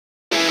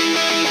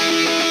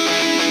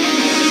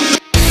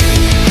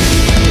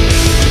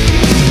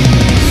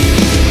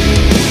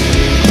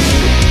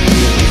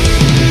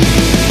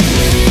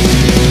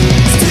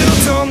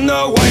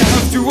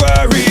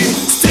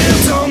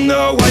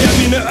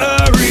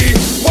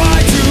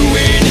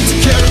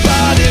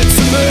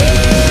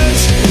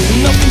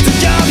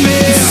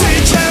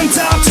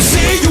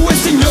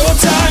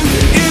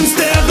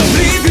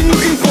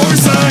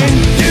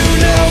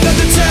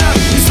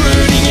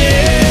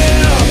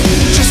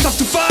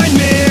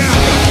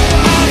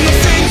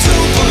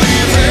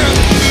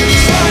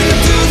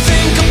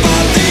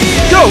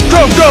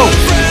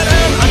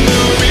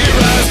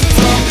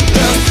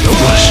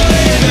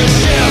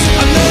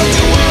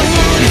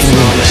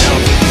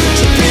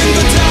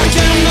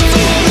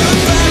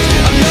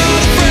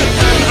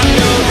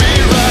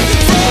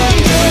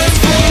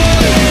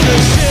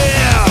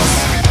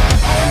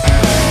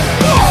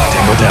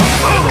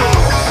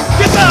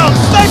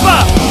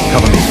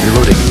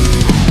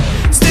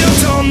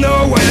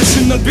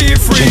be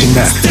free. Changing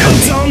that. Still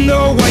don't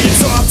know why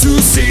it's hard to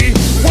see.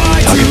 Why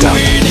do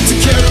we need to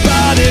care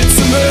about it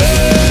so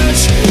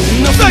much?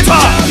 Nothing to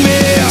tell me.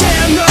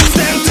 Can't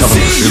understand to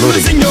see you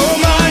losing your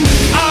mind.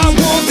 I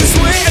walk this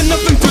way and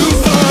nothing to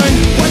find.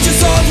 What you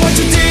saw, what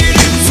you did,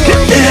 it's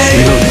all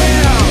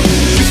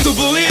you still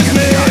believe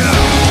me.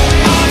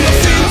 I'm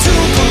nothing to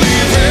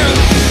believe in.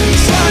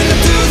 Trying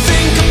not to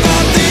think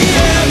about the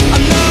end.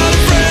 I'm not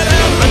afraid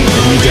and I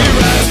know we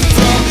rise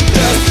from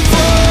death.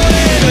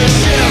 Falling in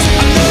shares.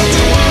 I know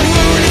the one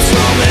who is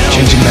from hell.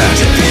 Changing that.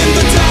 In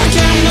the dark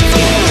and the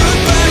falling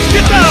back.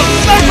 Get down,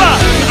 sniper!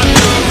 I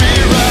know we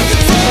rise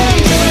from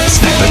death.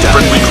 Sniper down.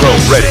 Friendly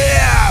drone ready.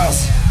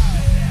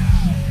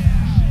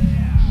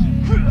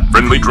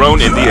 Friendly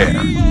drone in the air.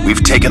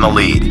 We've taken the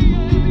lead.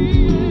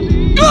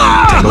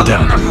 Tango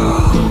down.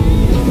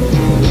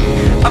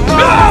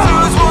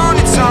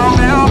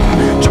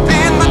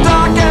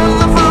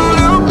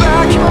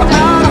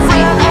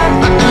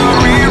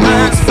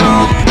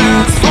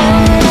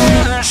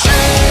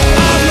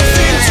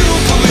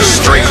 The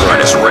straight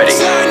run is ready.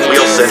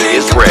 Wheelson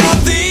is ready.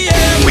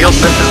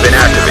 Wheelson has been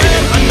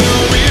activated.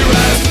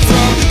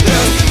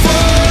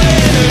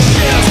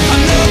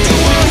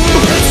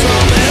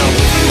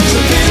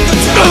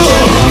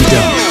 Enemy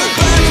down.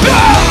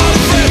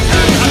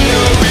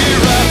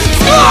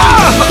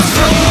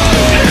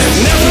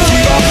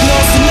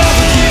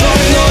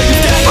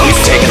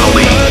 We've taken the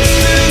lead.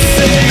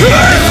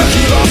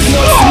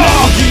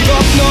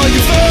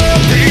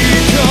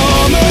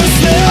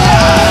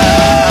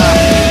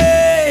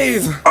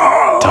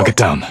 Target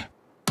down.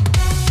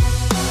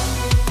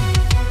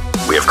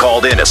 We have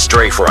called in a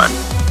strafe run.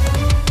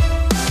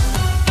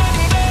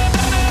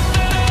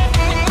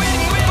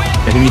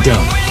 Enemy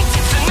down.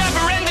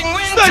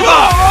 Sniper!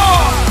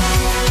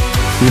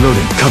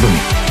 Reloading. Cover me.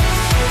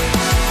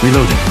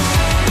 Reloading.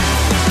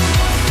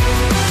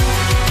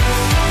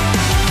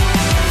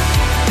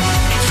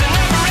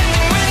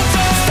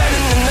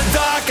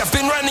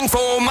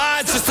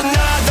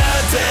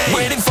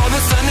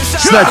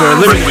 Sniper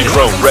eliminated. Friendly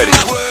drone ready.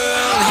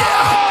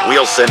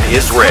 Wheelson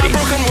is ready.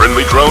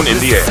 Friendly drone in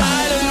the air.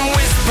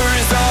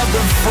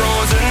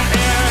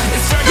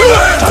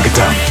 Target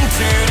down.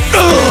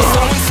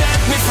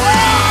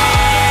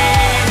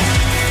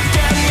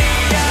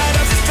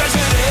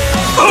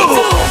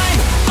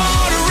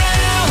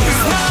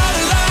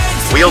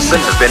 Wheelson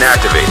has been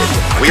activated.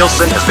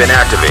 Wheelson has been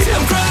activated.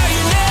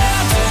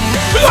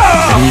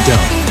 Enemy down.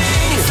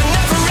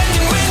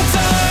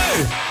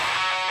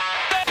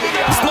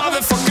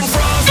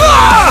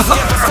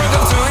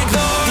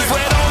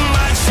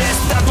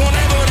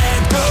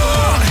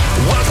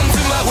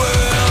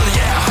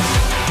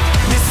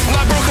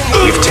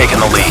 We've taken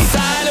the lead.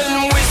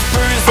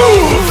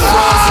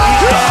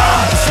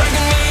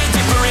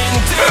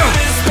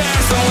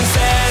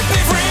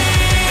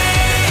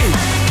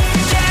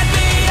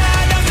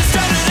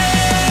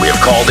 We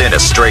have called in a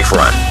strafe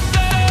run.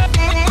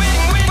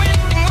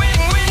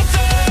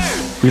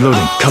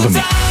 Reloading. Cover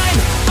me.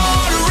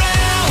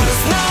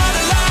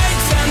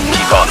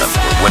 Keep on them.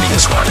 We're winning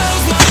this one.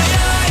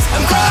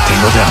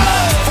 Tango down.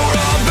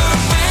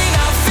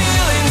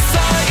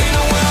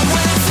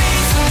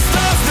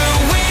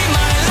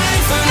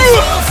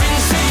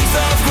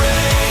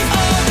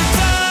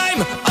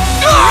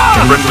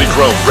 Friendly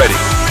drone ready.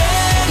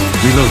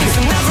 Reloading.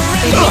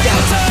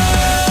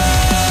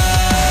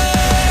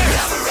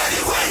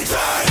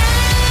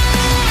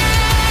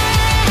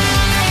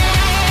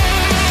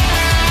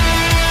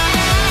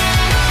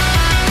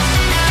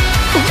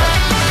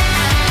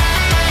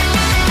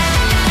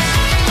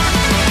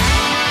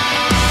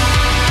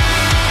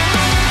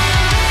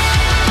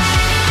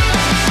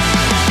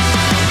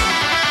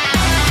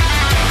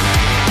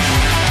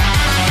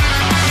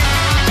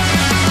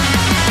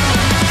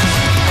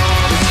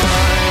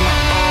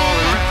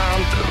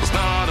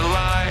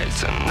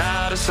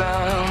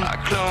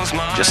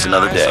 Just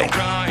another day.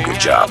 Good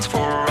job.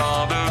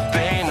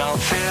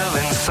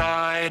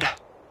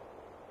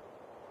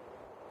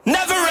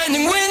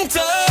 Never-ending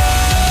winter.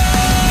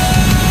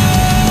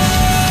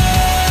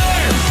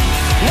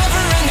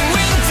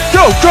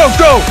 Go, go,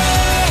 go!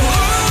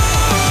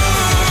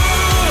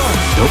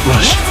 Don't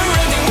rush.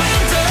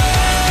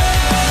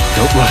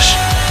 Don't rush.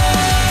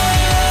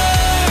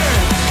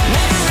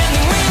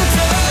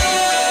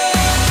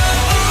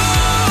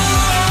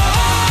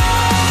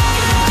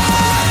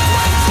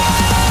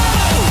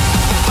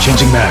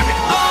 Changing mag.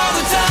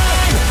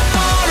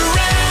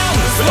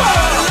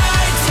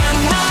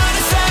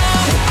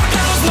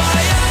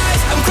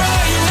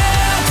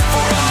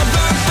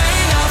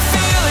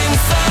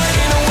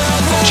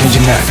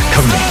 Changing mag.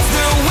 Cover me.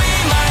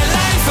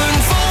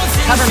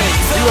 Cover me.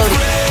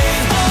 Reloading.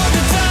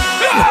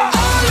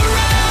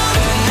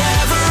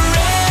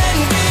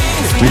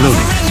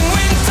 Reloading.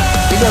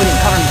 Reloading.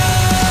 Cover me.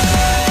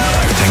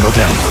 Tango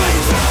down.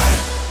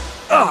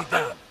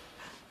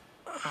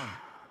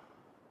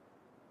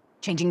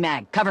 Changing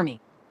mag. Cover me.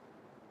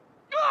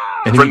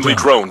 Enemy Friendly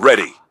down. drone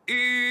ready.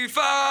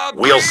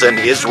 Wheelson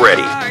is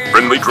ready.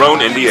 Friendly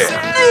drone in the air.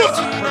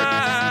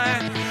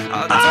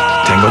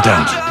 Tango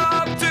down.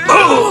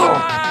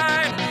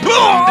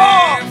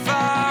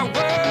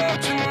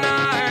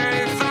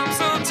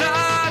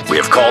 We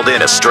have called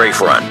in a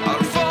strafe run.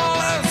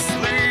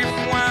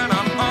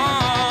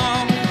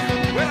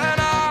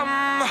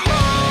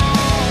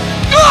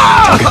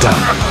 Target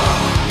down.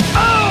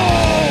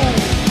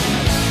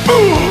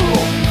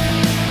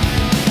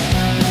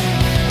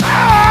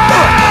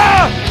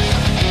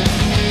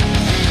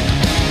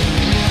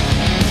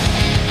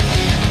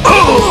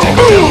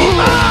 Tango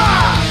down.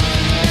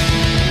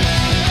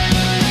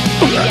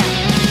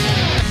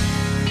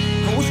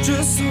 I was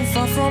just so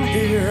far from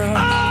here.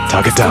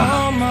 Target down.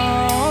 On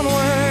my own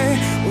way,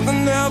 with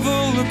never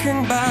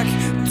looking back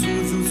to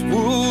those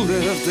who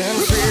lived in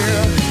fear.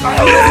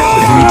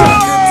 Enemy down.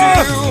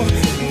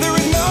 There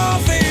is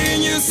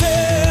nothing you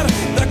said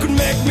that could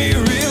make me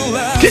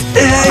realize.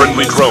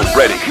 Friendly drone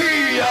ready.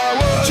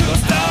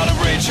 Just out of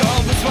reach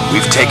of the fire.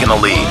 We've taken the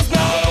lead.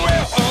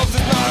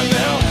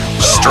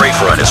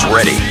 Strafe run is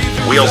ready.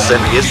 Wheelson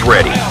is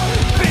ready.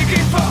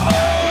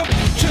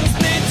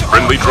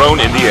 Friendly drone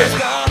in the air.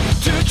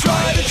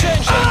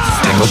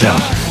 Tango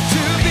down.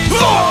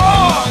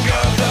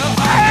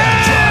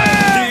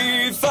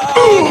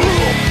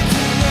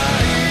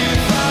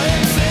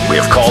 We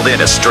have called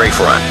in a strafe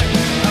run.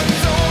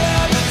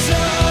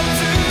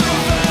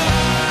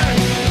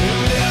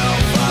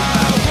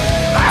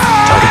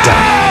 Target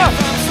down.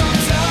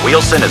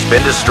 Wheelson has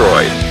been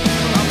destroyed.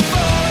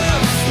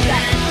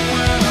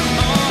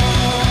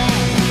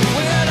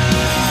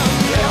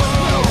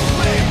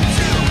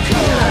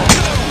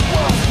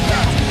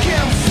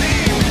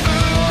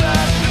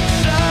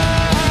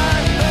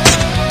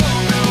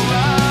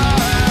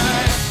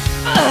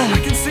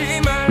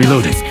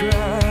 Reloading.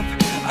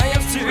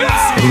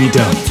 Enemy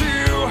down.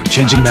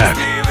 Changing mag.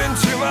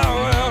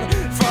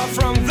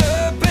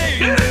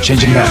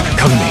 Changing mag.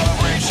 Cover me.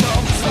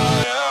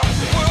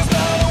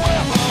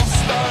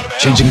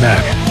 Changing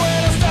mag.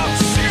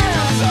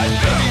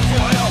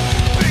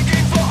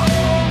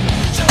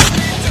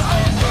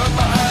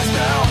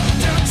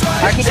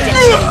 Target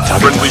down.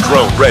 Friendly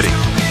drone ready.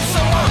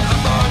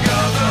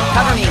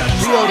 Cover me.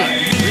 Reloading.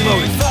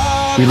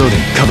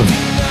 Reloading. Cover me.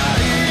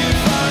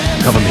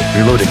 Cover me.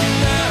 Reloading.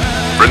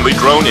 Friendly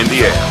drone in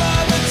the air.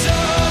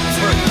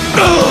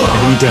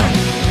 Enemy down.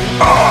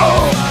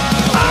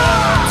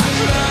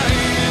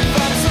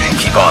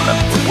 Keep on them.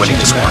 We're winning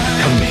this Changing one.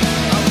 mag. Cover me.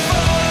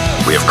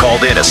 We have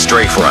called in a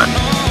strafe run.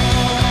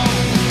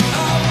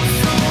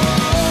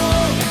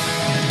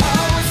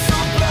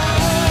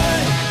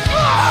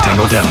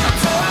 Tango down.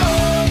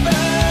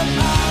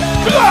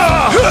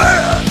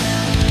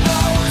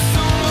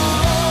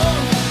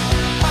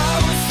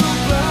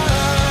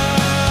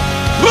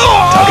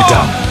 Target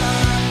down.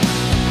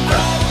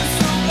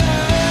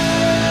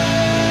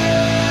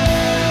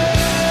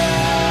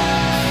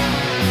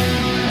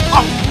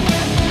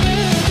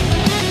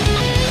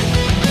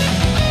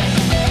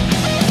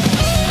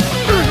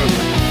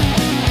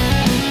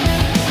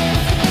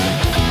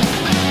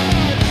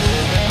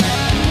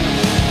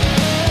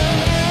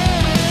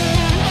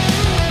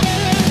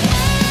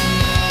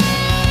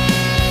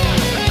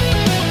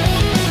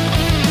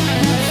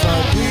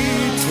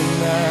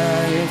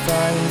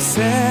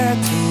 Said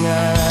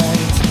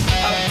tonight,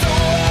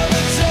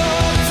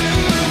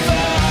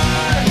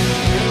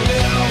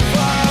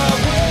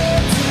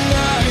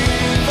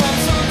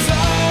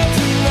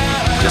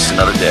 Just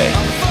another day.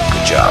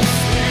 Good job.